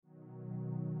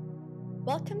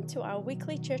Welcome to our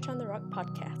weekly Church on the Rock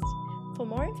podcast. For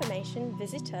more information,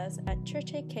 visit us at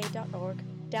churchak.org,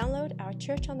 download our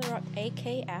Church on the Rock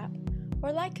AK app,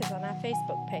 or like us on our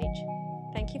Facebook page.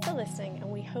 Thank you for listening, and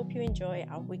we hope you enjoy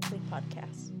our weekly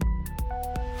podcast.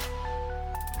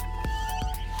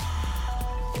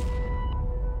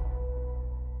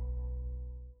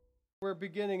 We're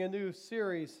beginning a new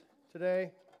series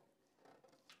today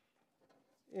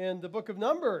in the book of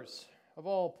Numbers, of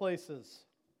all places.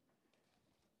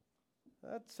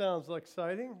 That sounds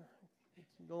exciting.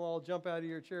 Don't all jump out of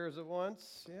your chairs at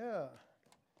once. Yeah.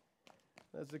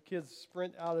 As the kids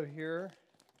sprint out of here.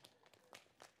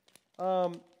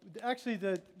 Actually,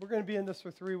 we're going to be in this for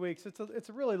 3 weeks. It's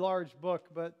a really large book,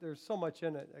 but there's so much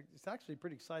in it. It's actually a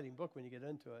pretty exciting book when you get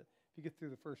into it. If you get through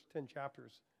the first 10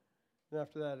 chapters. And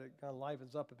after that, it kind of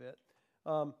livens up a bit.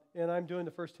 And I'm doing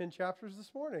the first 10 chapters this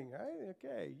morning, right?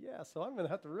 Okay, yeah, so I'm going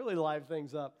to have to really liven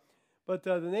things up. But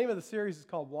the name of the series is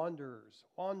called Wanderers.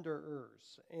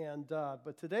 And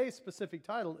but today's specific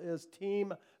title is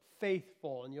Team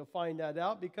Faithful. And you'll find that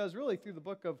out because really through the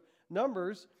book of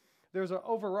Numbers, there's an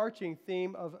overarching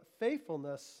theme of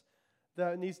faithfulness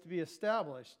that needs to be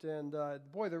established. And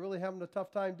boy, they're really having a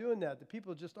tough time doing that. The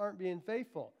people just aren't being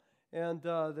faithful. And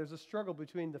there's a struggle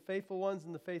between the faithful ones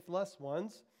and the faithless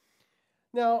ones.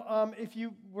 Now,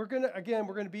 we're going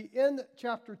to be in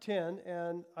chapter 10,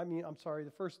 and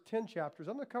the first 10 chapters.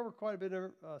 I'm going to cover quite a bit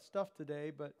of stuff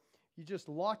today, but you just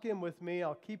lock in with me.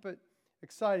 I'll keep it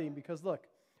exciting because look,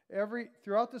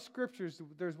 throughout the scriptures,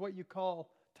 there's what you call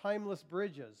timeless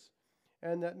bridges,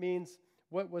 and that means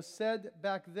what was said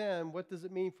back then, what does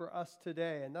it mean for us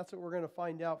today? And that's what we're going to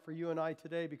find out for you and I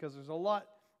today, because there's a lot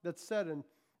that's said in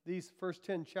these first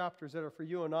 10 chapters that are for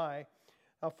you and I.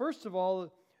 First of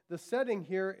all, the setting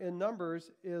here in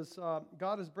Numbers is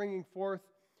God is bringing forth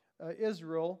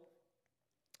Israel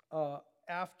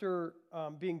after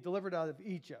being delivered out of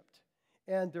Egypt.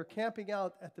 And they're camping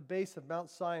out at the base of Mount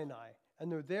Sinai. And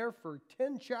they're there for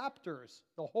 10 chapters,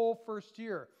 the whole first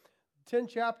year.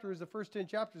 The first 10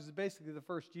 chapters is basically the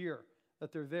first year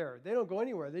that they're there. They don't go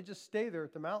anywhere. They just stay there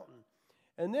at the mountain.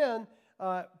 And then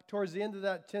towards the end of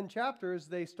that 10 chapters,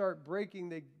 they start breaking,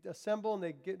 they assemble, and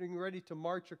they're getting ready to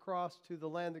march across to the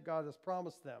land that God has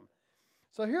promised them.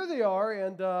 So here they are,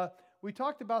 and we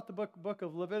talked about the book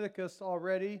of Leviticus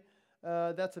already.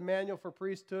 That's a manual for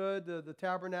priesthood, the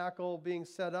tabernacle being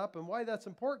set up. And why that's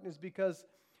important is because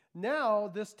now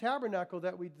this tabernacle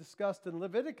that we discussed in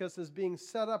Leviticus is being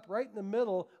set up right in the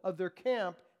middle of their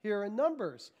camp here in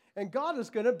Numbers. And God is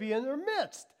going to be in their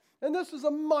midst. And this was a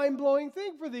mind-blowing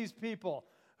thing for these people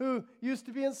who used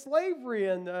to be in slavery,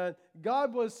 and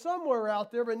God was somewhere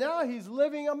out there, but now he's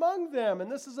living among them,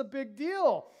 and this is a big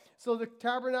deal. So the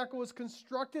tabernacle was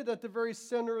constructed at the very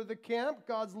center of the camp.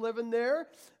 God's living there.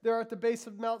 They're at the base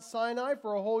of Mount Sinai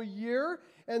for a whole year,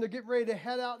 and they're getting ready to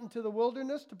head out into the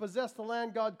wilderness to possess the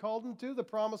land God called them to, the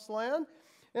promised land.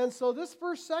 And so this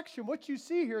first section, what you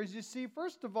see here is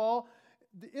first of all,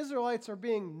 the Israelites are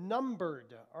being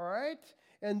numbered, all right?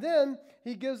 And then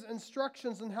he gives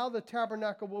instructions on how the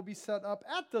tabernacle will be set up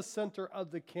at the center of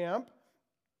the camp.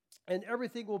 And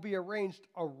everything will be arranged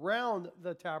around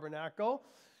the tabernacle.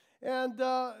 And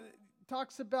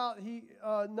talks about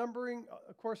numbering,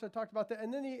 of course I talked about that.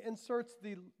 And then he inserts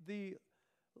the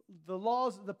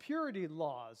laws, the purity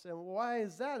laws. And why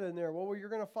is that in there? Well, you're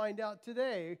going to find out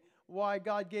today why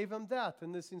God gave him that.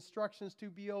 And this instructions to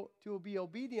be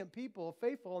obedient people,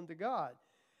 faithful unto God.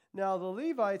 Now, the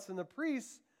Levites and the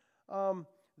priests, the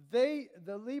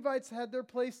Levites had their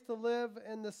place to live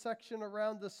in the section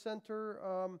around the center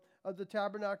of the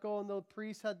tabernacle, and the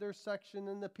priests had their section,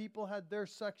 and the people had their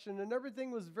section, and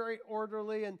everything was very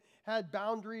orderly and had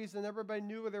boundaries, and everybody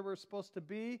knew where they were supposed to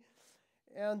be,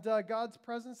 and God's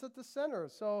presence at the center.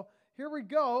 So here we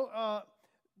go.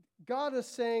 God is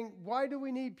saying, why do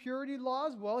we need purity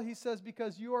laws? Well, he says,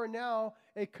 because you are now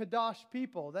a Kadosh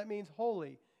people. That means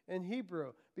holy in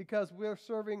Hebrew, because we're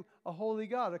serving a holy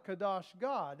God, a Kadosh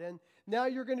God. And now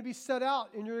you're going to be set out,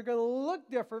 and you're going to look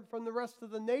different from the rest of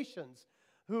the nations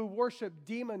who worship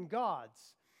demon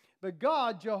gods. But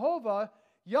God, Jehovah,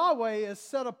 Yahweh, is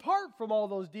set apart from all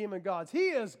those demon gods. He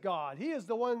is God. He is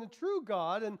the one, the true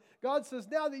God. And God says,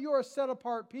 now that you are a set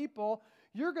apart people,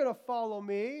 you're going to follow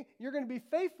me, you're going to be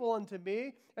faithful unto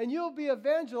me, and you'll be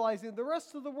evangelizing the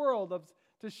rest of the world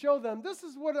to show them this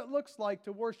is what it looks like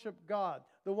to worship God,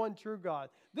 the one true God.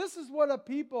 This is what a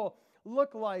people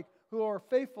look like who are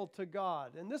faithful to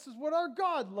God. And this is what our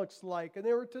God looks like. And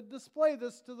they were to display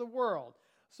this to the world.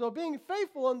 So being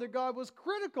faithful unto God was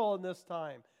critical in this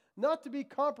time, not to be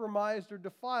compromised or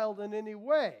defiled in any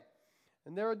way.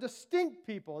 And they're a distinct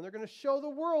people, and they're going to show the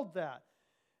world that.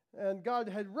 And God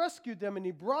had rescued them, and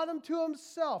he brought them to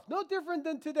himself. No different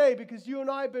than today, because you and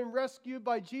I have been rescued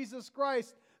by Jesus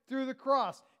Christ through the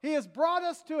cross. He has brought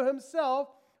us to himself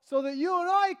so that you and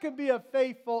I can be a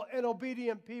faithful and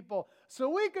obedient people. So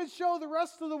we can show the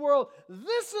rest of the world,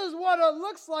 this is what it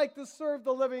looks like to serve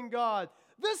the living God.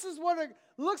 This is what it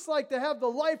looks like to have the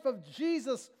life of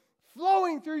Jesus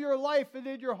flowing through your life and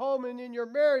in your home and in your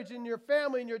marriage and your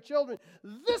family and your children.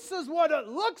 This is what it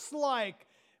looks like.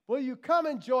 Will you come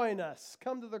and join us?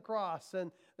 Come to the cross.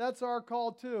 And that's our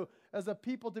call too, as a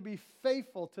people, to be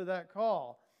faithful to that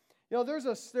call. You know,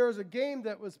 there's a game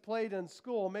that was played in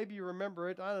school. Maybe you remember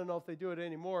it. I don't know if they do it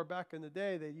anymore. Back in the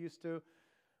day, they used to.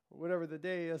 Whatever the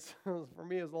day is, for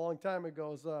me, it was a long time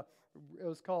ago. It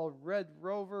was called Red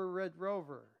Rover, Red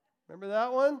Rover. Remember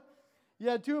that one? You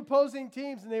had two opposing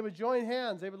teams, and they would join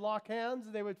hands. They would lock hands,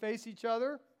 and they would face each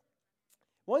other.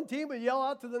 One team would yell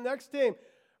out to the next team,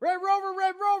 Red Rover,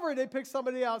 Red Rover. They'd pick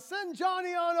somebody out. Send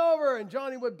Johnny on over. And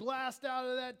Johnny would blast out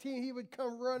of that team. He would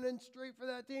come running straight for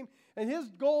that team. And his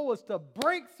goal was to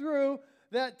break through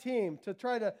that team, to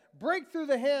try to break through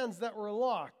the hands that were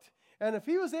locked. And if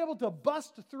he was able to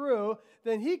bust through,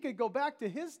 then he could go back to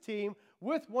his team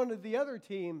with one of the other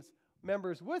team's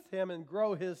members with him and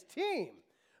grow his team.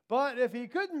 But if he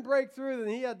couldn't break through,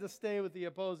 then he had to stay with the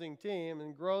opposing team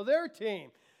and grow their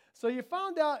team. So you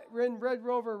found out in Red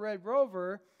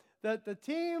Rover, that the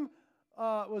team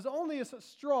was only as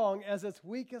strong as its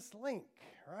weakest link,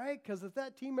 right? Because if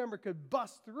that team member could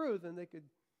bust through, then they could,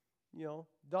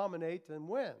 dominate and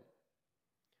win.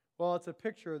 Well, it's a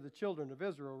picture of the children of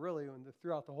Israel, really,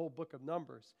 throughout the whole book of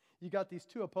Numbers. You got these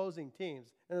two opposing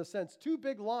teams, in a sense, two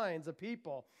big lines of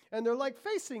people, and they're like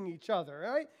facing each other,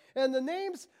 right? And the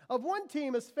names of one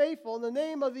team is faithful, and the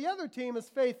name of the other team is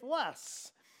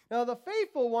faithless. Now, the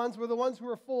faithful ones were the ones who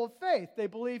were full of faith. They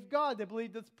believed God. They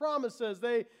believed His promises.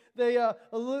 They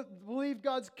believed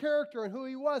God's character and who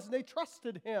He was, and they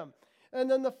trusted Him. And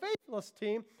then the faithless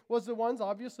team was the ones,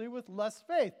 obviously, with less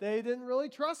faith. They didn't really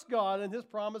trust God and His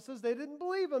promises. They didn't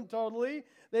believe Him totally.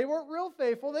 They weren't real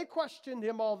faithful. They questioned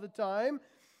Him all the time.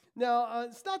 Now,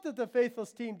 it's not that the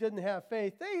faithless team didn't have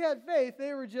faith. They had faith.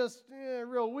 They were just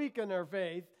real weak in their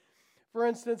faith. For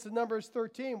instance, in Numbers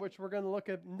 13, which we're going to look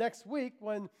at next week,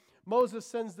 when Moses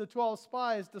sends the 12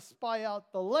 spies to spy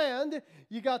out the land,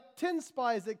 you got 10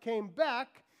 spies that came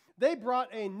back. They brought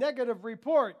a negative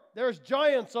report. There's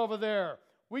giants over there.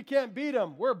 We can't beat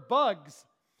them. We're bugs,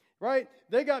 right?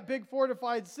 They got big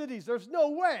fortified cities. There's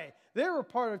no way. They were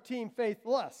part of Team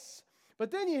Faithless.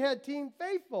 But then you had Team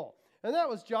Faithful, and that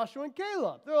was Joshua and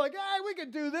Caleb. They're like, hey, we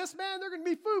can do this, man. They're going to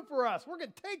be food for us. We're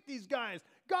going to take these guys.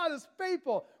 God is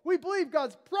faithful. We believe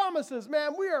God's promises,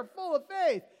 man. We are full of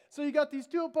faith. So you got these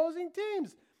two opposing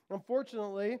teams.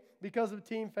 Unfortunately, because of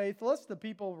Team Faithless, the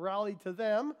people rallied to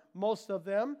them, most of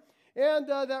them, and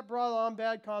that brought on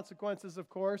bad consequences, of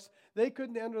course. They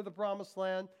couldn't enter the promised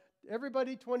land.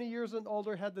 Everybody 20 years and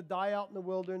older had to die out in the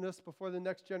wilderness before the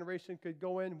next generation could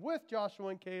go in with Joshua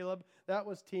and Caleb. That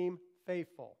was Team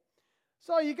Faithful.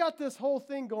 So you got this whole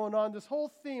thing going on, this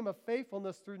whole theme of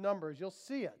faithfulness through Numbers. You'll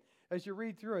see it as you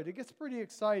read through it. It gets pretty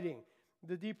exciting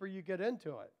the deeper you get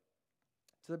into it.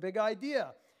 It's a big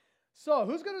idea. So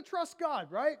who's going to trust God,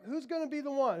 right? Who's going to be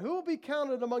the one? Who will be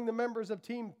counted among the members of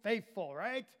Team Faithful,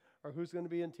 right? Or who's going to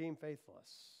be in Team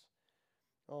Faithless?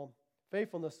 Well,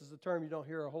 faithfulness is a term you don't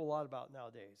hear a whole lot about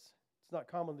nowadays. It's not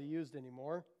commonly used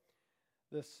anymore,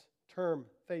 this term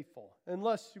faithful.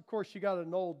 Unless, of course, you got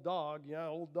an old dog. Yeah,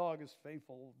 old dog is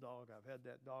faithful, old dog. I've had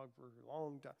that dog for a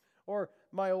long time. Or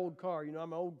my old car, I'm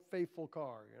an old faithful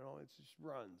car. It just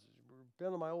runs.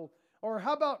 Been on my old. Or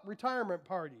how about retirement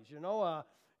parties? 25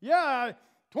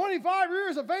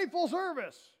 years of faithful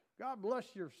service. God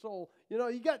bless your soul.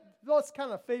 You got those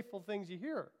kind of faithful things you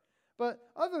hear. But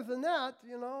other than that,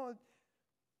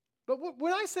 but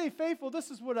when I say faithful,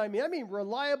 this is what I mean. I mean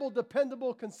reliable,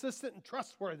 dependable, consistent, and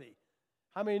trustworthy.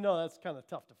 How many know that's kind of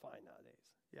tough to find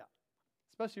nowadays? Yeah.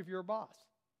 Especially if you're a boss.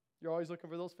 You're always looking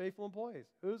for those faithful employees.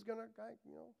 Who's going to,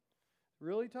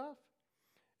 really tough.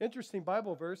 Interesting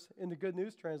Bible verse in the Good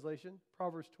News Translation,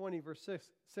 Proverbs 20, verse 6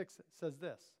 says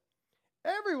this.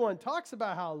 Everyone talks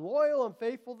about how loyal and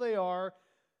faithful they are,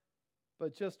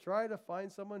 but just try to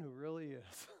find someone who really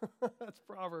is. That's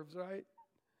Proverbs, right?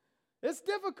 It's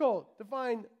difficult to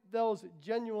find those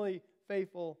genuinely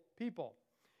faithful people.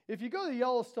 If you go to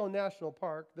Yellowstone National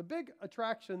Park, the big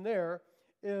attraction there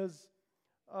is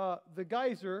the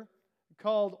geyser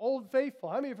called Old Faithful.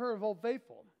 How many have heard of Old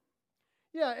Faithful?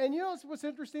 Yeah, and what's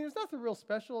interesting? There's nothing real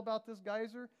special about this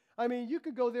geyser. I mean, you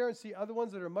could go there and see other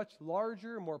ones that are much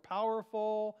larger, more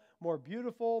powerful, more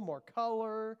beautiful, more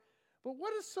color. But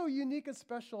what is so unique and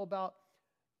special about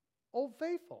Old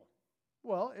Faithful?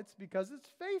 Well, it's because it's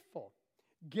faithful.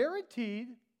 Guaranteed,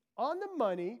 on the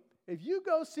money, if you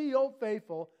go see Old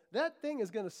Faithful, that thing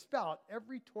is going to spout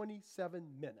every 27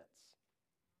 minutes.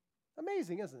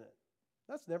 Amazing, isn't it?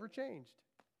 That's never changed.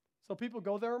 So people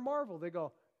go there and marvel. They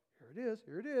go,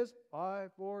 here it is,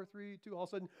 5, 4, 3, 2, all of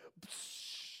a sudden,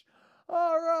 psh,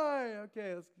 all right,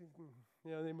 okay,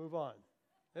 they move on.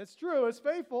 It's true, it's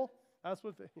faithful. That's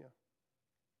what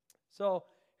So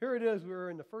here it is, we're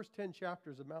in the first 10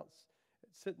 chapters of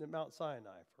sitting at Mount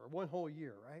Sinai for one whole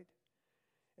year, right?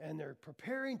 And they're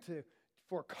preparing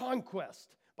for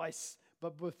conquest.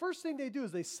 But the first thing they do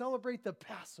is they celebrate the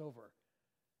Passover.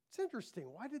 It's interesting.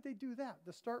 Why did they do that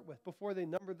to start with before they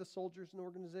numbered the soldiers and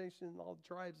organization and all the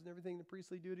tribes and everything, the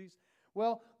priestly duties?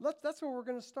 Well, that's where we're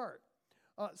going to start.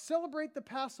 Celebrate the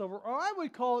Passover, or I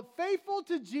would call it faithful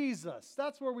to Jesus.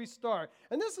 That's where we start.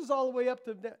 And this is all the way up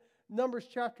to Numbers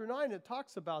chapter 9. It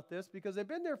talks about this because they've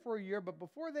been there for a year, but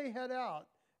before they head out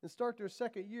and start their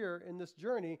second year in this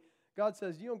journey, God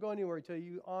says, you don't go anywhere until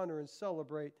you honor and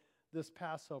celebrate this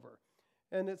Passover.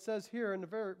 And it says here in the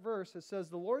verse, it says,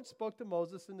 the Lord spoke to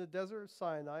Moses in the desert of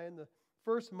Sinai in the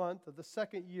first month of the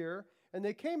second year, and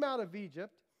they came out of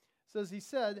Egypt. It says, he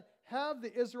said, have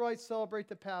the Israelites celebrate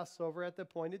the Passover at the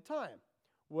appointed time.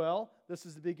 Well, this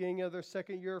is the beginning of their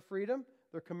second year of freedom.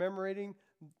 They're commemorating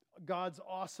God's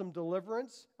awesome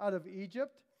deliverance out of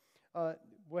Egypt.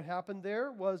 What happened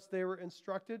there was they were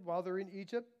instructed while they're in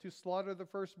Egypt to slaughter the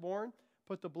firstborn,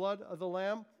 put the blood of the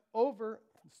lamb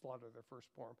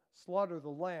slaughter the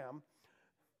lamb,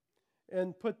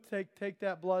 and take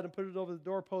that blood and put it over the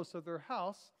doorposts of their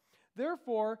house.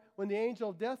 Therefore, when the angel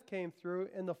of death came through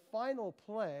in the final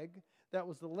plague, that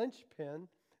was the linchpin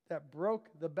that broke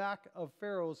the back of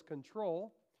Pharaoh's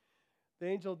control, the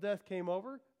angel of death came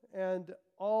over, and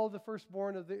all the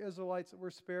firstborn of the Israelites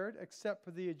were spared, except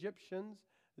for the Egyptians,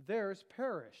 theirs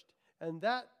perished. And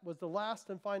that was the last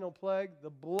and final plague, the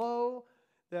blow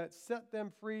that set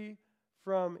them free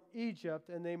from Egypt,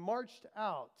 and they marched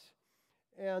out.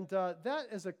 And that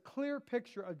is a clear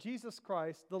picture of Jesus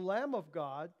Christ, the Lamb of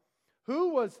God, who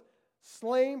was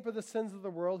slain for the sins of the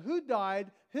world, who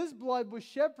died. His blood was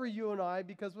shed for you and I,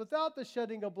 because without the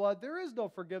shedding of blood, there is no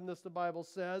forgiveness, the Bible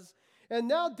says. And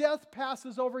now death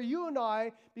passes over you and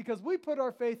I because we put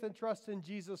our faith and trust in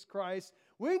Jesus Christ.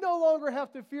 We no longer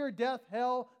have to fear death,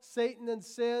 hell, Satan, and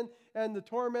sin, and the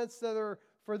torments that are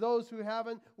for those who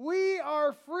haven't. We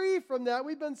are free from that.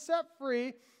 We've been set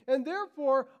free. And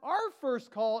therefore, our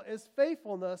first call is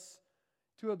faithfulness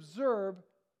to observe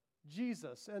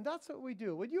Jesus. And that's what we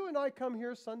do. When you and I come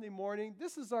here Sunday morning,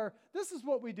 this is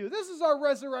what we do. This is our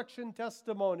resurrection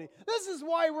testimony. This is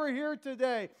why we're here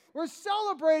today. We're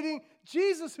celebrating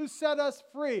Jesus who set us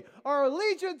free. Our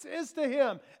allegiance is to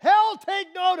him. Hell, take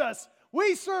notice.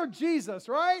 We serve Jesus,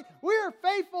 right? We are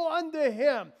faithful unto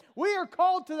him. We are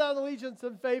called to that allegiance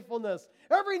and faithfulness.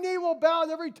 Every knee will bow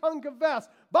and every tongue confess.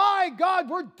 By God,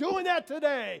 we're doing that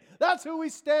today. That's who we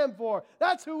stand for.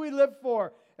 That's who we live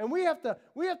for. And we have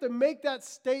to make that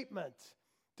statement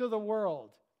to the world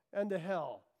and to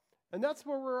hell. And that's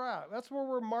where we're at. That's where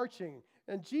we're marching.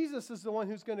 And Jesus is the one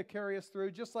who's going to carry us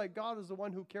through, just like God is the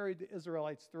one who carried the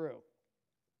Israelites through.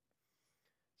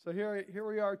 So here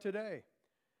we are today,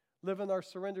 living our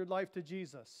surrendered life to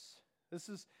Jesus.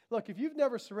 Look, if you've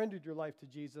never surrendered your life to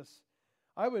Jesus,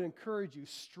 I would encourage you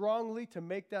strongly to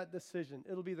make that decision.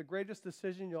 It'll be the greatest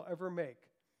decision you'll ever make,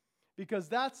 because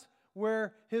that's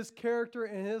where his character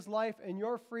and his life and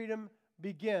your freedom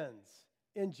begins,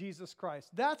 in Jesus Christ.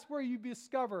 That's where you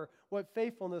discover what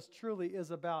faithfulness truly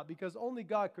is about, because only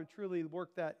God could truly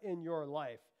work that in your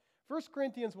life. 1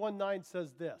 Corinthians 1:9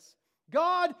 says this,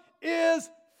 God is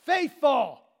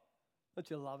faithful. Don't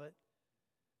you love it?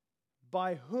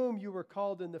 By whom you were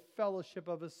called in the fellowship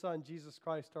of his Son, Jesus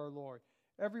Christ our Lord.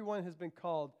 Everyone has been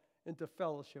called into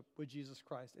fellowship with Jesus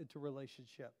Christ, into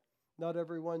relationship. Not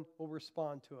everyone will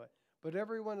respond to it, but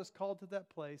everyone is called to that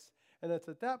place, and it's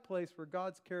at that place where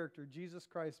God's character, Jesus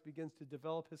Christ, begins to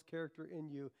develop his character in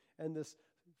you, and this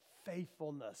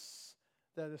faithfulness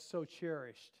that is so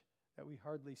cherished that we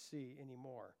hardly see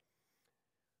anymore.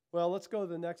 Well, let's go to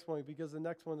the next one, because the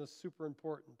next one is super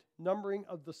important. Numbering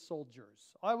of the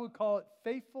soldiers. I would call it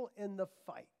faithful in the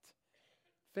fight.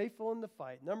 Faithful in the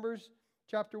fight. Numbers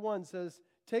chapter 1 says,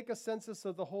 take a census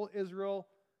of the whole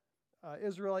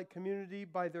Israelite community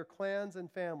by their clans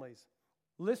and families,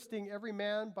 listing every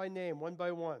man by name, one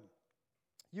by one.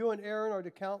 You and Aaron are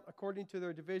to count according to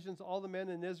their divisions all the men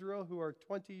in Israel who are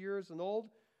 20 years and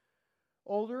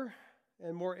older,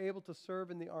 and more able to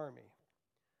serve in the army.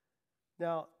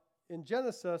 Now, in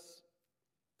Genesis,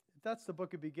 If that's the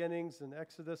book of beginnings and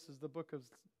Exodus is the book of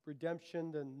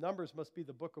redemption, then Numbers must be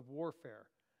the book of warfare.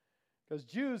 Because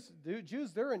Jews,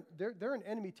 they're in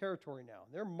enemy territory now.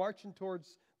 They're marching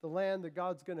towards the land that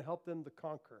God's going to help them to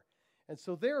conquer. And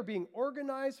so they are being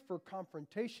organized for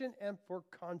confrontation and for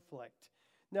conflict.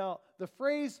 Now, the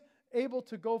phrase able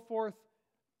to go forth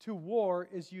to war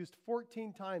is used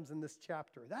 14 times in this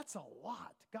chapter. That's a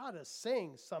lot. God is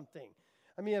saying something.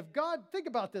 I mean, think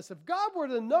about this. If God were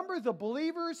to number the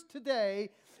believers today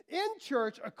in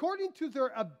church according to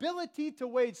their ability to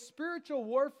wage spiritual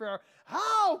warfare,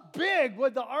 how big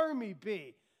would the army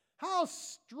be? How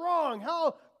strong,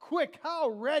 how quick, how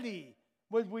ready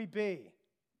would we be?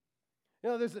 You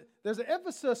know, there's an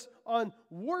emphasis on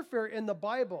warfare in the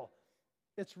Bible.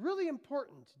 It's really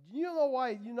important. You know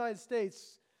why the United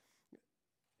States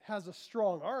has a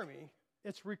strong army?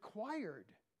 It's required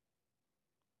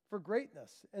for greatness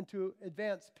and to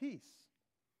advance peace.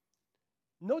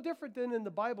 No different than in the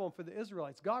Bible and for the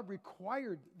Israelites. God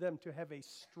required them to have a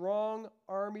strong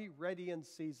army ready in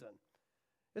season.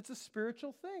 It's a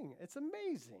spiritual thing. It's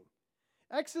amazing.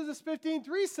 Exodus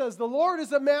 15:3 says, the Lord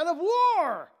is a man of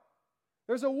war.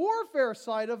 There's a warfare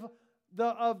side of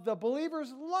the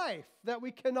believer's life that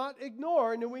we cannot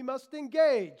ignore and that we must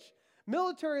engage.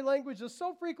 Military language is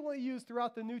so frequently used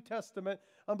throughout the New Testament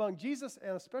among Jesus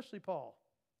and especially Paul.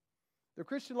 The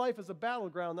Christian life is a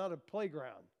battleground, not a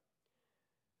playground.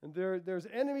 And there's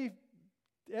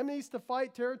enemies to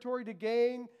fight, territory to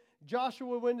gain.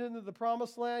 Joshua went into the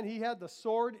promised land. He had the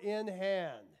sword in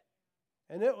hand.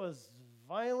 And it was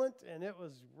violent and it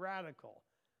was radical.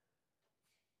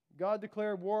 God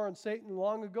declared war on Satan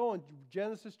long ago in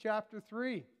Genesis chapter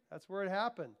 3. That's where it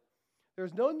happened.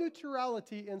 There's no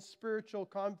neutrality in spiritual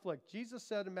conflict. Jesus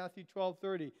said in Matthew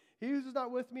 12:30, he who is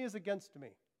not with me is against me.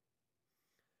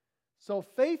 So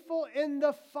faithful in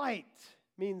the fight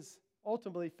means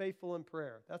ultimately faithful in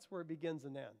prayer. That's where it begins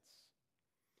and ends.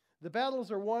 The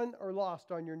battles are won or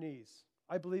lost on your knees.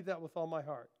 I believe that with all my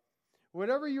heart.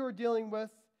 Whatever you are dealing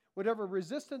with, whatever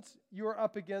resistance you are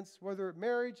up against, whether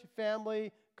marriage,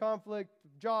 family, conflict,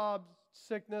 jobs,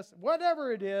 sickness,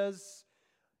 whatever it is,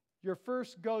 your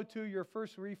first go-to, your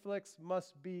first reflex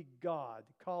must be God.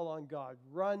 Call on God.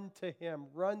 Run to Him.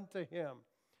 Run to Him.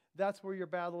 That's where your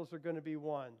battles are going to be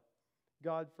won.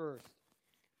 God first.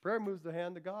 Prayer moves the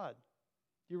hand of God.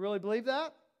 Do you really believe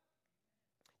that?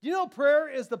 Do you know prayer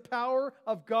is the power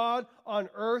of God on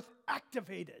earth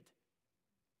activated?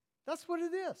 That's what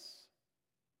it is.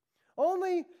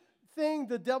 Only thing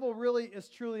the devil really is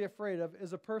truly afraid of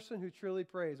is a person who truly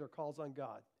prays or calls on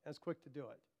God and is quick to do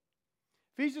it.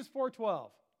 Ephesians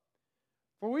 4:12.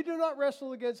 For we do not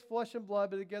wrestle against flesh and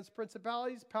blood, but against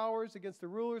principalities, powers, against the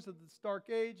rulers of this dark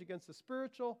age, against the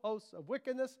spiritual hosts of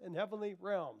wickedness in heavenly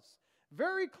realms.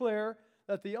 Very clear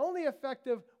that the only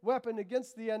effective weapon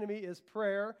against the enemy is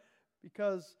prayer,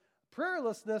 because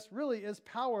prayerlessness really is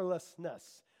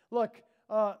powerlessness. Look,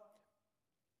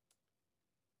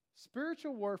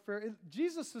 spiritual warfare,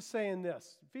 Jesus is saying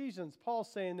this. Ephesians,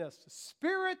 Paul's saying this.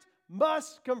 Spirit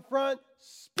must confront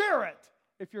spirit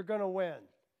if you're going to win.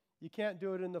 You can't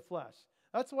do it in the flesh.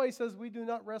 That's why he says we do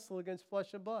not wrestle against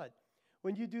flesh and blood.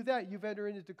 When you do that, you've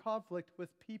entered into conflict with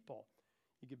people.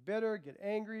 You get bitter, get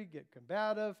angry, get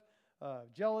combative,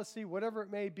 jealousy, whatever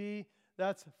it may be.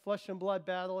 That's a flesh and blood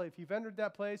battle. If you've entered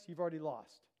that place, you've already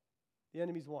lost. The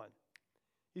enemy's won.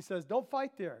 He says, don't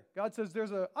fight there. God says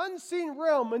there's an unseen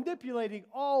realm manipulating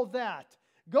all that.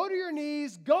 Go to your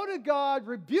knees, go to God,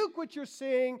 rebuke what you're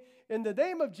seeing in the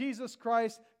name of Jesus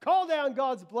Christ. Call down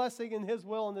God's blessing and His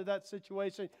will into that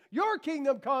situation. Your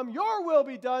kingdom come, your will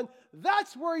be done.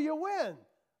 That's where you win.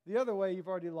 The other way, you've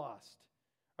already lost.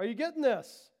 Are you getting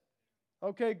this?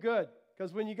 Okay, good.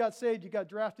 Because when you got saved, you got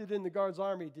drafted in the Guards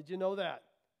Army. Did you know that?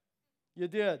 You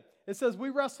did. It says we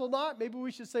wrestle not. Maybe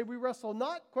we should say we wrestle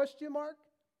not, question mark.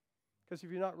 Because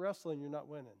if you're not wrestling, you're not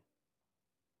winning.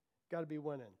 Got to be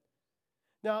winning.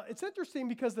 Now, it's interesting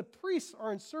because the priests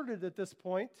are inserted at this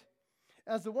point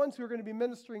as the ones who are going to be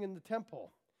ministering in the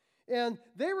temple. And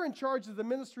they were in charge of the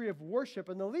ministry of worship,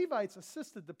 and the Levites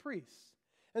assisted the priests.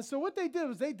 And so what they did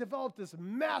was they developed this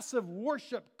massive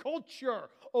worship culture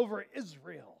over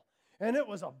Israel. And it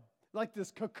was like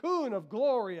this cocoon of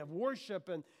glory, of worship,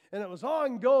 and it was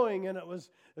ongoing, and it was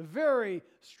very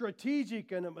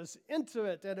strategic, and it was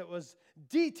intimate, and it was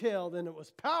detailed, and it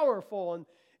was powerful.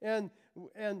 And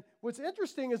what's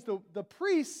interesting is the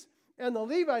priests and the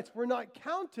Levites were not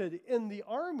counted in the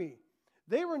army.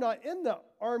 They were not in the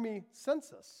army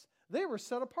census. They were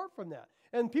set apart from that.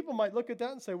 And people might look at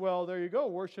that and say, well, there you go,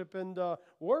 worship and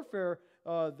warfare,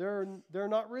 they're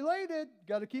not related.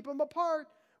 Got to keep them apart.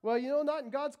 Well, not in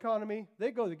God's economy.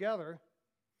 They go together.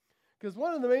 Because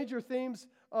one of the major themes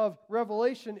of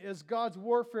Revelation is God's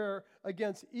warfare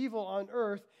against evil on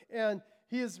earth, and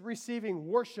he is receiving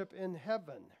worship in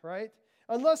heaven, right?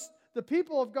 Unless the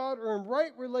people of God are in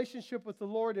right relationship with the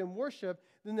Lord in worship,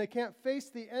 then they can't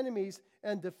face the enemies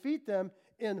and defeat them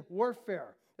in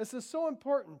warfare. This is so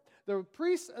important. The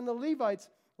priests and the Levites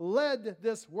led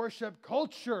this worship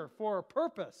culture for a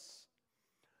purpose.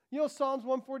 You know, Psalms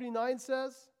 149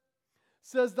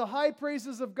 says, the high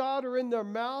praises of God are in their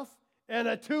mouth and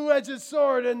a two-edged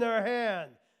sword in their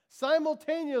hand.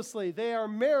 Simultaneously, they are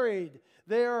married,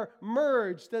 they are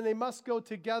merged, and they must go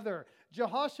together.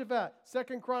 Jehoshaphat,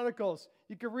 2 Chronicles,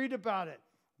 you can read about it.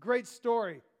 Great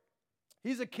story.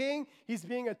 He's a king. He's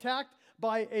being attacked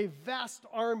by a vast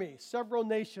army, several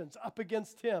nations up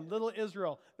against him, little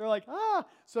Israel. They're like,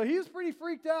 so he's pretty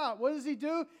freaked out. What does he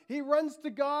do? He runs to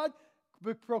God,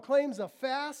 proclaims a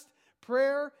fast,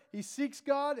 prayer. He seeks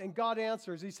God, and God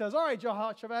answers. He says, all right,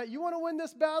 Jehoshaphat, you want to win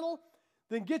this battle?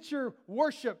 Then get your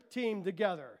worship team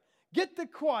together. Get the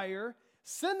choir,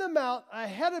 send them out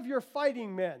ahead of your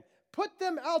fighting men. Put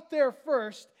them out there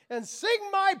first and sing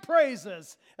my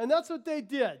praises. And that's what they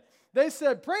did. They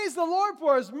said, praise the Lord,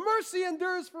 for his mercy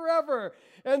endures forever.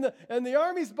 And the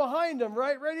army's behind them,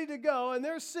 right, ready to go. And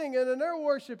they're singing and they're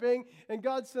worshiping. And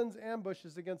God sends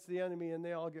ambushes against the enemy and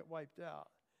they all get wiped out.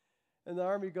 And the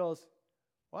army goes,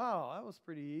 wow, that was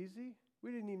pretty easy.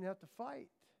 We didn't even have to fight.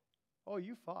 Oh,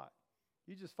 you fought.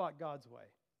 You just fought God's way.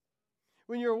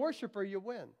 When you're a worshiper, you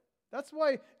win. That's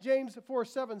why James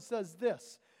 4:7 says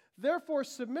this. Therefore,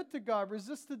 submit to God,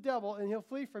 resist the devil, and he'll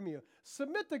flee from you.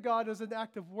 Submit to God is an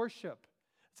act of worship.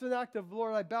 It's an act of,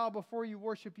 Lord, I bow before you,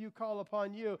 worship you, call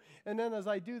upon you. And then as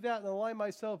I do that and align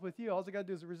myself with you, all I got to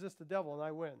do is resist the devil, and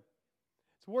I win.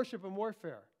 It's worship and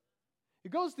warfare.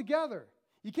 It goes together.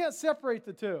 You can't separate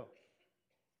the two.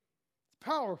 It's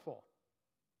powerful.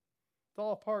 It's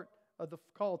all part of the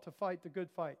call to fight the good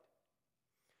fight.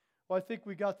 Well, I think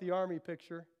we got the army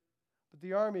picture, but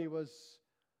the army was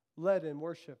led in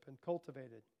worship and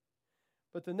cultivated.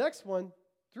 But the next one,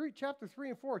 chapter 3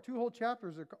 and 4, 2 whole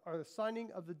chapters are the signing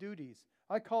of the duties.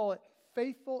 I call it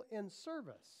faithful in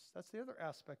service. That's the other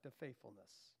aspect of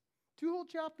faithfulness. 2 whole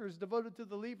chapters devoted to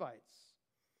the Levites,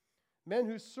 men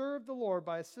who served the Lord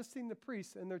by assisting the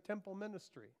priests in their temple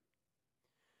ministry.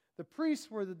 The priests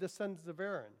were the descendants of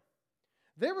Aaron.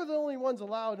 They were the only ones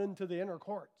allowed into the inner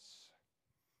courts.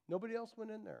 Nobody else went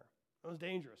in there. It was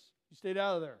dangerous. You stayed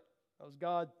out of there. That was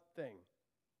God's thing.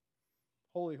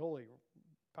 Holy, holy,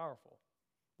 powerful.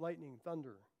 Lightning,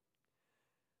 thunder.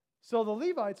 So the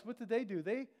Levites, what did they do?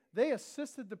 They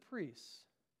assisted the priests.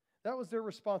 That was their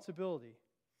responsibility,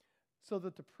 so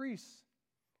that the priests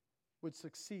would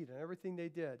succeed in everything they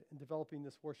did in developing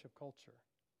this worship culture.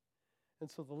 And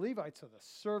so the Levites are the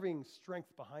serving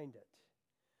strength behind it.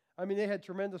 I mean, they had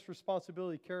tremendous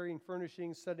responsibility carrying,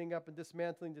 furnishings, setting up and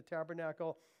dismantling the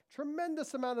tabernacle.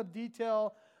 Tremendous amount of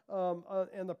detail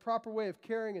and the proper way of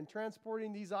carrying and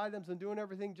transporting these items and doing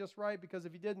everything just right, because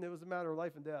if you didn't, it was a matter of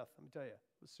life and death. Let me tell you,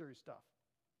 it was serious stuff.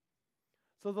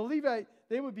 So the Levite,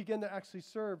 they would begin to actually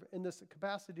serve in this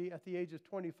capacity at the age of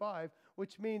 25,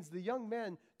 which means the young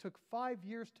men took 5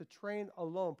 years to train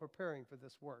alone preparing for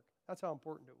this work. That's how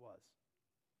important it was.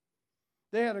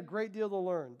 They had a great deal to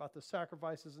learn about the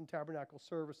sacrifices in tabernacle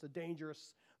service, the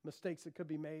dangerous mistakes that could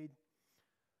be made.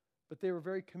 But they were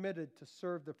very committed to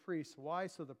serve the priests. Why?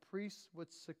 So the priests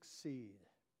would succeed.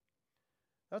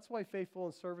 That's why faithful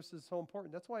in service is so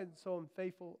important. That's why it's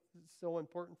so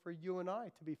important for you and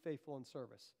I to be faithful in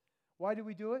service. Why do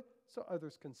we do it? So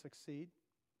others can succeed.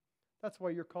 That's why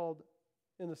you're called,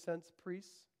 in a sense,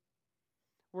 priests.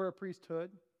 We're a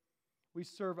priesthood. We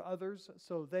serve others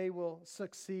so they will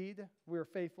succeed. We're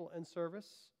faithful in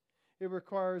service. It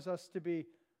requires us to be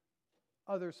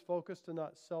others-focused and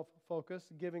not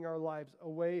self-focused, giving our lives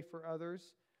away for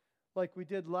others. Like we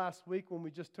did last week when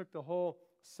we just took the whole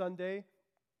Sunday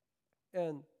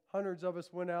and hundreds of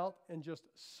us went out and just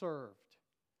served.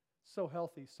 So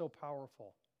healthy, so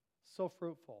powerful, so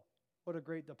fruitful. What a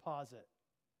great deposit.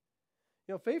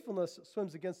 You know, faithfulness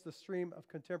swims against the stream of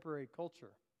contemporary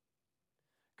culture.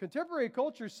 Contemporary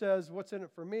culture says, what's in it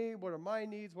for me? What are my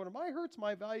needs? What are my hurts,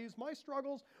 my values, my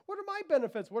struggles? What are my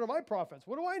benefits? What are my profits?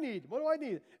 What do I need? What do I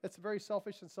need? It's very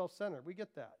selfish and self-centered. We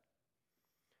get that.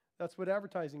 That's what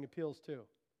advertising appeals to.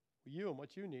 You and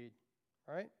what you need,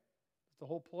 all right? It's the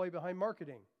whole ploy behind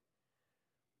marketing.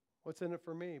 What's in it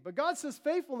for me? But God says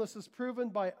faithfulness is proven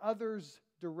by others'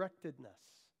 directedness.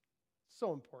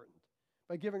 So important.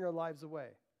 By giving our lives away,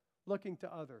 looking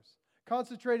to others,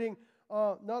 concentrating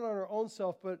not on our own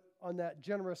self, but on that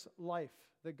generous life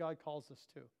that God calls us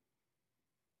to.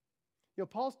 You know,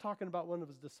 Paul's talking about one of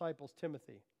his disciples,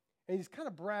 Timothy. And he's kind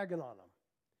of bragging on him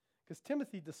because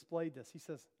Timothy displayed this. He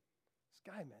says, this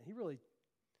guy, man, he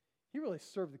really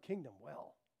served the kingdom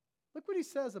well. Look what he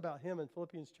says about him in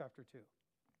Philippians chapter 2.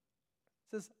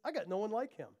 He says, I got no one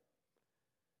like him.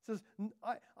 He says,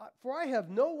 for I have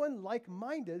no one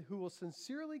like-minded who will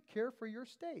sincerely care for your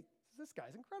state. He says, this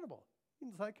guy's incredible. He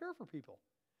knows how to care for people.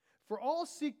 For all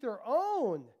seek their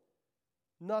own,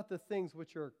 not the things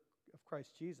which are of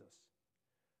Christ Jesus.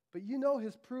 But you know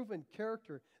his proven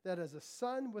character, that as a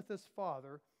son with his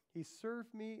father, he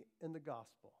served me in the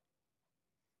gospel.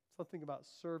 Something about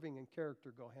serving and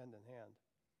character go hand in hand.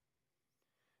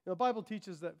 The Bible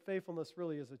teaches that faithfulness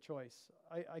really is a choice.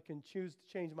 I can choose to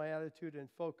change my attitude and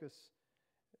focus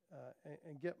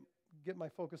and get my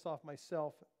focus off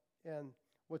myself and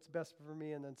what's best for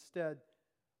me, and instead,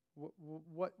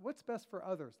 what's best for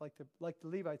others, like the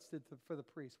Levites did for the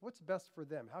priests. What's best for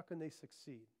them? How can they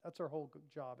succeed? That's our whole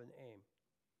job and aim.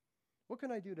 What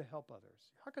can I do to help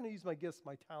others? How can I use my gifts,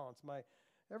 my talents,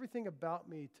 everything about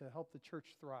me to help the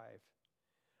church thrive?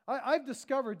 I've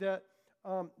discovered that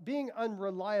being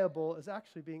unreliable is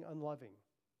actually being unloving.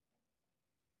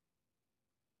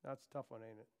 That's a tough one,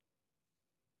 ain't it?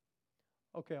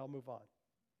 Okay, I'll move on.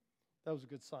 That was a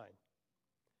good sign.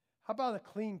 How about a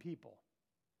clean people?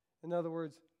 In other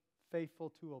words,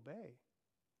 faithful to obey.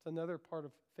 It's another part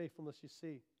of faithfulness you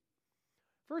see.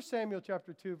 1 Samuel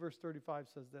chapter 2, verse 35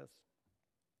 says this.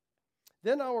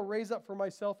 Then I will raise up for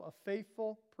myself a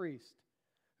faithful priest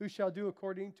who shall do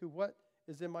according to what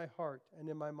is in my heart and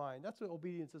in my mind. That's what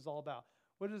obedience is all about.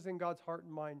 What is in God's heart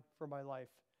and mind for my life?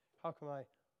 How can I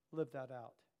live that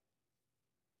out?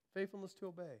 Faithfulness to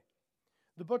obey.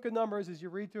 The book of Numbers, as you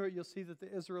read through it, you'll see that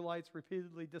the Israelites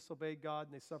repeatedly disobeyed God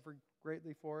and they suffered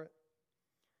greatly for it.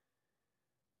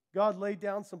 God laid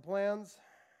down some plans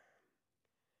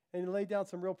and he laid down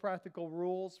some real practical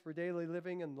rules for daily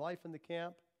living and life in the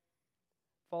camp.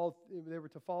 They were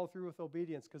to follow through with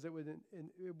obedience because what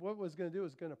it was going to do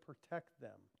was going to protect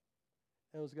them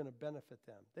and it was going to benefit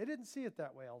them. They didn't see it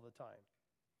that way all the time.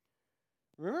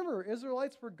 Remember,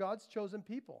 Israelites were God's chosen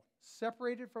people,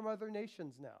 separated from other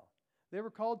nations now. They were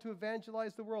called to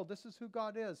evangelize the world. This is who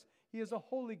God is. He is a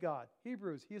holy God.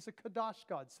 Hebrews, he is a Kadosh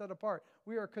God, set apart.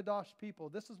 We are a Kadosh people.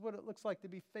 This is what it looks like to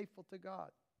be faithful to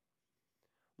God.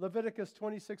 Leviticus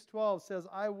 26:12 says,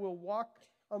 I will walk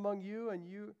among you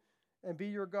and be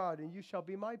your God, and you shall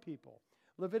be my people.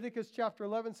 Leviticus chapter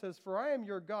 11 says, for I am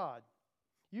your God.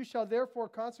 You shall therefore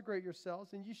consecrate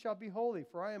yourselves, and you shall be holy,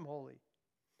 for I am holy.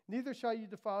 Neither shall you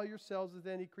defile yourselves with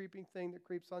any creeping thing that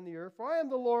creeps on the earth. For I am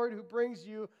the Lord who brings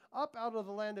you up out of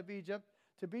the land of Egypt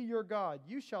to be your God.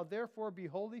 You shall therefore be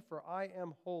holy, for I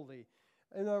am holy.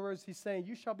 In other words, he's saying,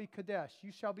 you shall be Kadesh.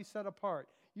 You shall be set apart.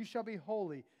 You shall be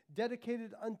holy,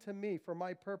 dedicated unto me for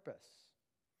my purpose.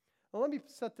 Now let me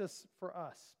set this for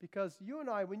us, because you and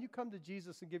I, when you come to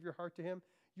Jesus and give your heart to him,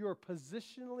 you are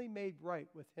positionally made right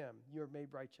with him. You are made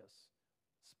righteous,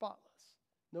 spotless,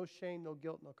 no shame, no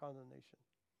guilt, no condemnation.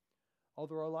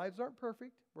 Although our lives aren't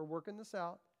perfect, we're working this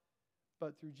out.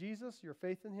 But through Jesus, your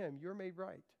faith in him, you're made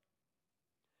right.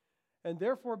 And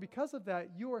therefore, because of that,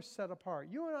 you are set apart.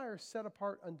 You and I are set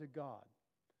apart unto God.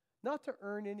 Not to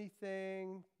earn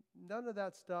anything, none of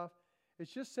that stuff.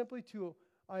 It's just simply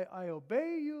I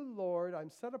obey you, Lord. I'm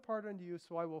set apart unto you,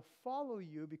 so I will follow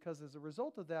you, because as a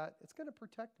result of that, it's going to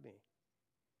protect me.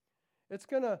 It's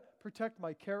going to protect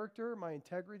my character, my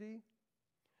integrity.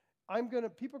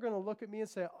 People are going to look at me and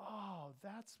say, oh,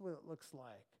 that's what it looks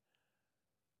like.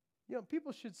 You know,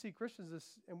 people should see Christians as,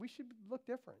 and we should look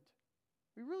different.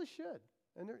 We really should.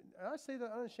 And I say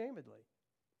that unashamedly.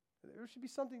 There should be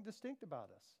something distinct about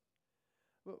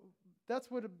us. That's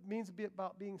what it means to be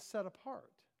about being set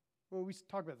apart. When we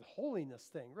talk about the holiness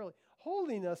thing, really,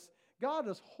 holiness, God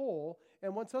is whole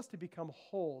and wants us to become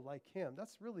whole like him.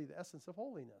 That's really the essence of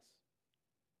holiness.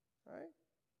 Right?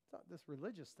 It's not this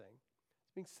religious thing.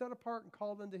 Being set apart and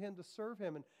called unto him to serve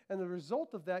him. And the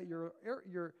result of that,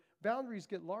 your boundaries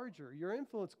get larger. Your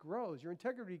influence grows. Your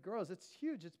integrity grows. It's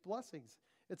huge. It's blessings.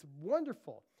 It's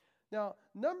wonderful. Now,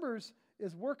 Numbers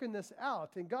is working this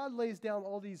out. And God lays down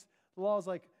all these laws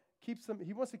like he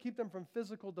wants to keep them from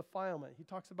physical defilement. He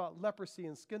talks about leprosy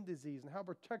and skin disease and how to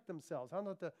protect themselves, how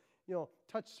not to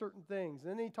touch certain things.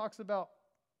 And then he talks about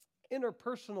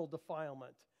interpersonal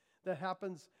defilement that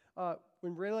happens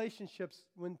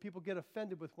when people get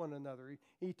offended with one another.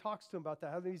 He talks to them about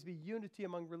that, how there needs to be unity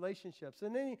among relationships.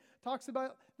 And then he talks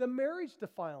about the marriage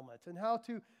defilement and how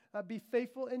to be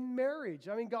faithful in marriage.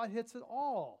 I mean, God hits it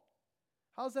all.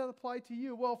 How does that apply to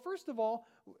you? Well, first of all,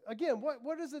 again,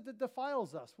 what is it that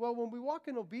defiles us? Well, when we walk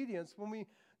in obedience, when we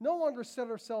no longer set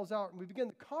ourselves out and we begin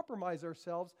to compromise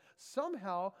ourselves,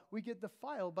 somehow we get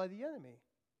defiled by the enemy.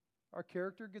 Our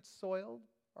character gets soiled,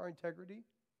 our integrity.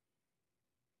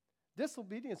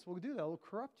 Disobedience will do that. It will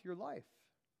corrupt your life.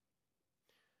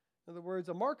 In other words,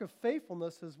 a mark of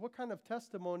faithfulness is what kind of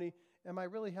testimony am I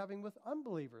really having with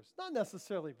unbelievers? Not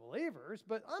necessarily believers,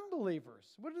 but unbelievers.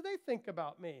 What do they think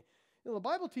about me? The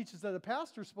Bible teaches that a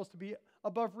pastor is supposed to be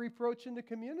above reproach in the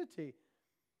community,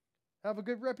 have a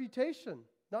good reputation,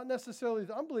 not necessarily with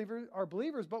unbelievers or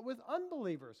believers, but with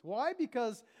unbelievers. Why?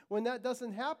 Because when that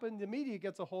doesn't happen, the media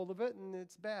gets a hold of it and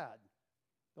it's bad.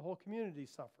 The whole community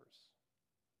suffers.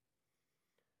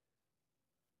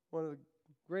 One of the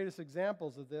greatest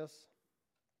examples of this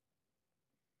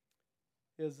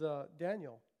is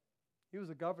Daniel. He was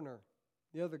a governor.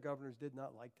 The other governors did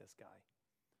not like this guy.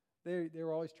 They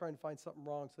were always trying to find something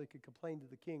wrong so they could complain to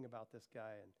the king about this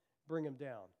guy and bring him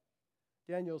down.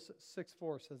 Daniel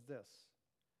 6:4 says this.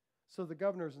 So the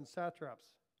governors and satraps,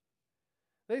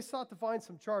 they sought to find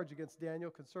some charge against Daniel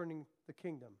concerning the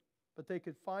kingdom, but they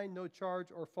could find no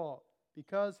charge or fault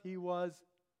because he was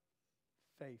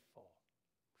faithful.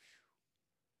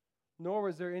 Nor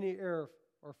was there any error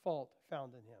or fault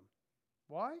found in him.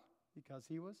 Why? Because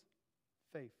he was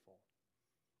faithful,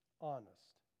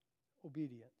 honest,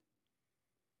 obedient.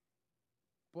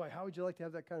 Boy, how would you like to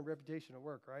have that kind of reputation at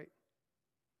work, right?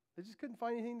 They just couldn't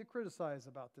find anything to criticize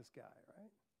about this guy,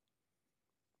 right?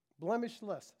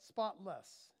 Blemishless,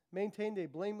 spotless, maintained a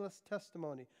blameless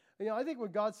testimony. I think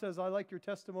when God says, I like your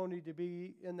testimony to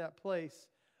be in that place,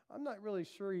 I'm not really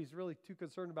sure he's really too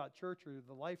concerned about church or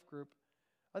the life group.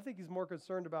 I think he's more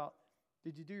concerned about,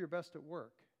 did you do your best at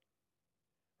work,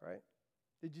 right?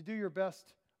 Did you do your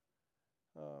best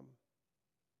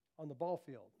on the ball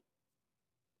field?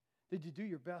 Did you do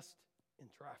your best in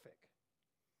traffic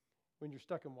when you're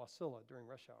stuck in Wasilla during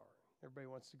rush hour? Everybody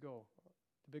wants to go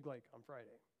to Big Lake on Friday.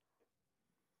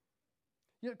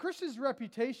 Yet Christians'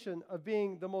 reputation of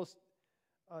being the most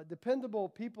dependable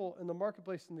people in the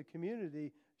marketplace and the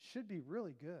community should be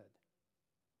really good.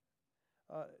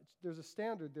 There's a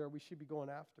standard there we should be going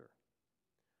after.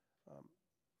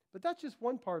 But that's just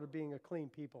one part of being a clean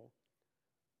people.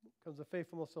 Comes a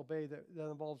faithfulness, obey that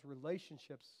involves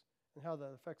relationships and how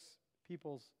that affects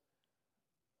people's,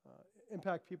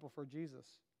 impact people for Jesus.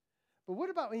 But what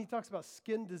about when he talks about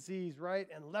skin disease, right,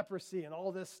 and leprosy and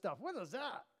all this stuff? What is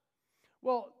that?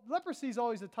 Well, leprosy is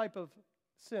always a type of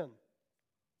sin.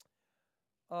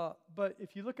 But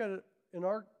if you look at it in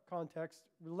our context,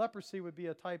 leprosy would be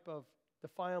a type of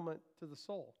defilement to the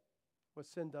soul, what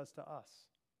sin does to us.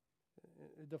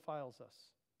 It defiles us.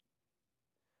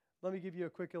 Let me give you a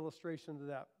quick illustration of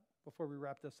that before we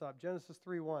wrap this up. Genesis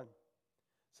 3:1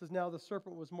 says, Now the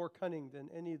serpent was more cunning than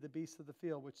any of the beasts of the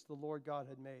field which the Lord God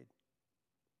had made.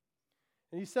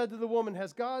 And he said to the woman,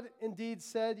 Has God indeed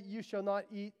said, You shall not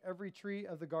eat every tree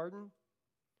of the garden?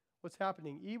 What's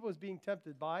happening? Eve was being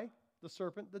tempted by the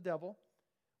serpent, the devil,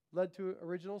 led to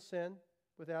original sin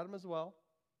with Adam as well.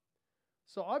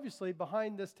 So obviously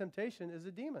behind this temptation is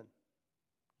a demon.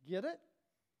 Get it?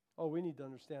 Oh, we need to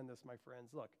understand this, my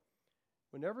friends. Look,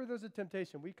 whenever there's a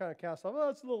temptation, we kind of cast off,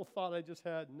 it's a little thought I just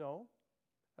had. No,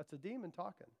 that's a demon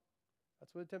talking.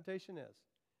 That's what a temptation is.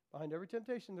 Behind every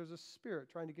temptation, there's a spirit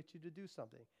trying to get you to do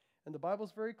something. And the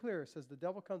Bible's very clear. It says the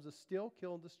devil comes to steal,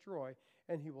 kill, and destroy,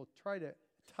 and he will try to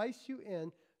entice you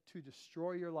in to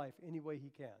destroy your life any way he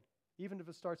can, even if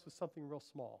it starts with something real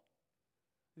small.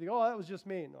 You think, that was just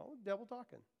me. No, devil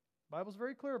talking. The Bible's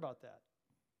very clear about that.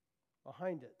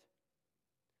 Behind it.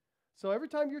 So every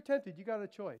time you're tempted, you got a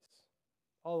choice.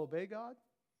 I'll obey God.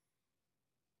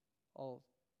 I'll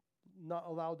not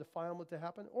allow defilement to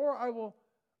happen. Or I will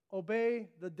obey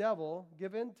the devil,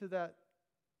 give in to that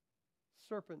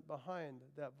serpent behind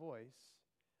that voice,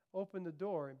 open the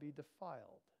door and be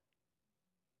defiled.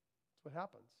 That's what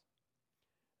happens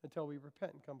until we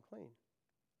repent and come clean.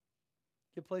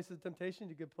 Give place to the temptation,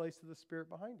 you give place to the spirit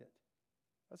behind it.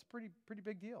 That's a pretty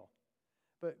big deal.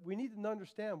 But we need to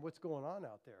understand what's going on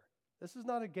out there. This is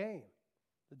not a game.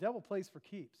 The devil plays for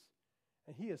keeps.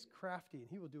 And he is crafty, and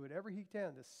he will do whatever he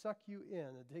can to suck you in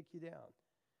and take you down.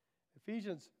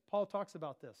 Ephesians, Paul talks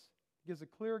about this. He gives a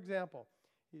clear example.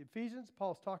 In Ephesians,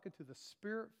 Paul's talking to the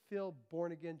spirit-filled,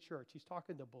 born-again church. He's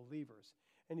talking to believers.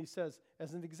 And he says,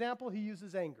 as an example, he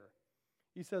uses anger.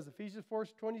 He says, Ephesians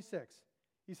 4:26,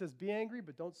 he says, be angry,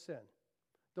 but don't sin.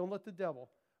 Don't let the devil,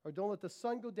 or don't let the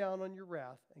sun go down on your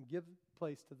wrath and give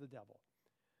place to the devil.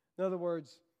 In other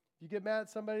words, if you get mad at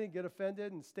somebody and get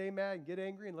offended and stay mad and get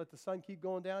angry and let the sun keep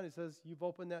going down, he says, you've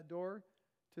opened that door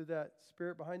to that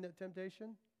spirit behind that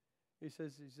temptation. He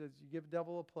says you give the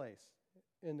devil a place.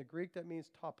 In the Greek, that means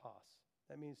topos.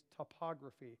 That means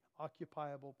topography,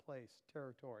 occupiable place,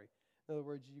 territory. In other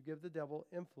words, you give the devil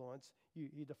influence,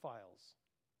 he defiles.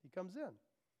 He comes in.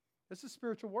 This is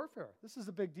spiritual warfare. This is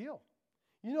a big deal.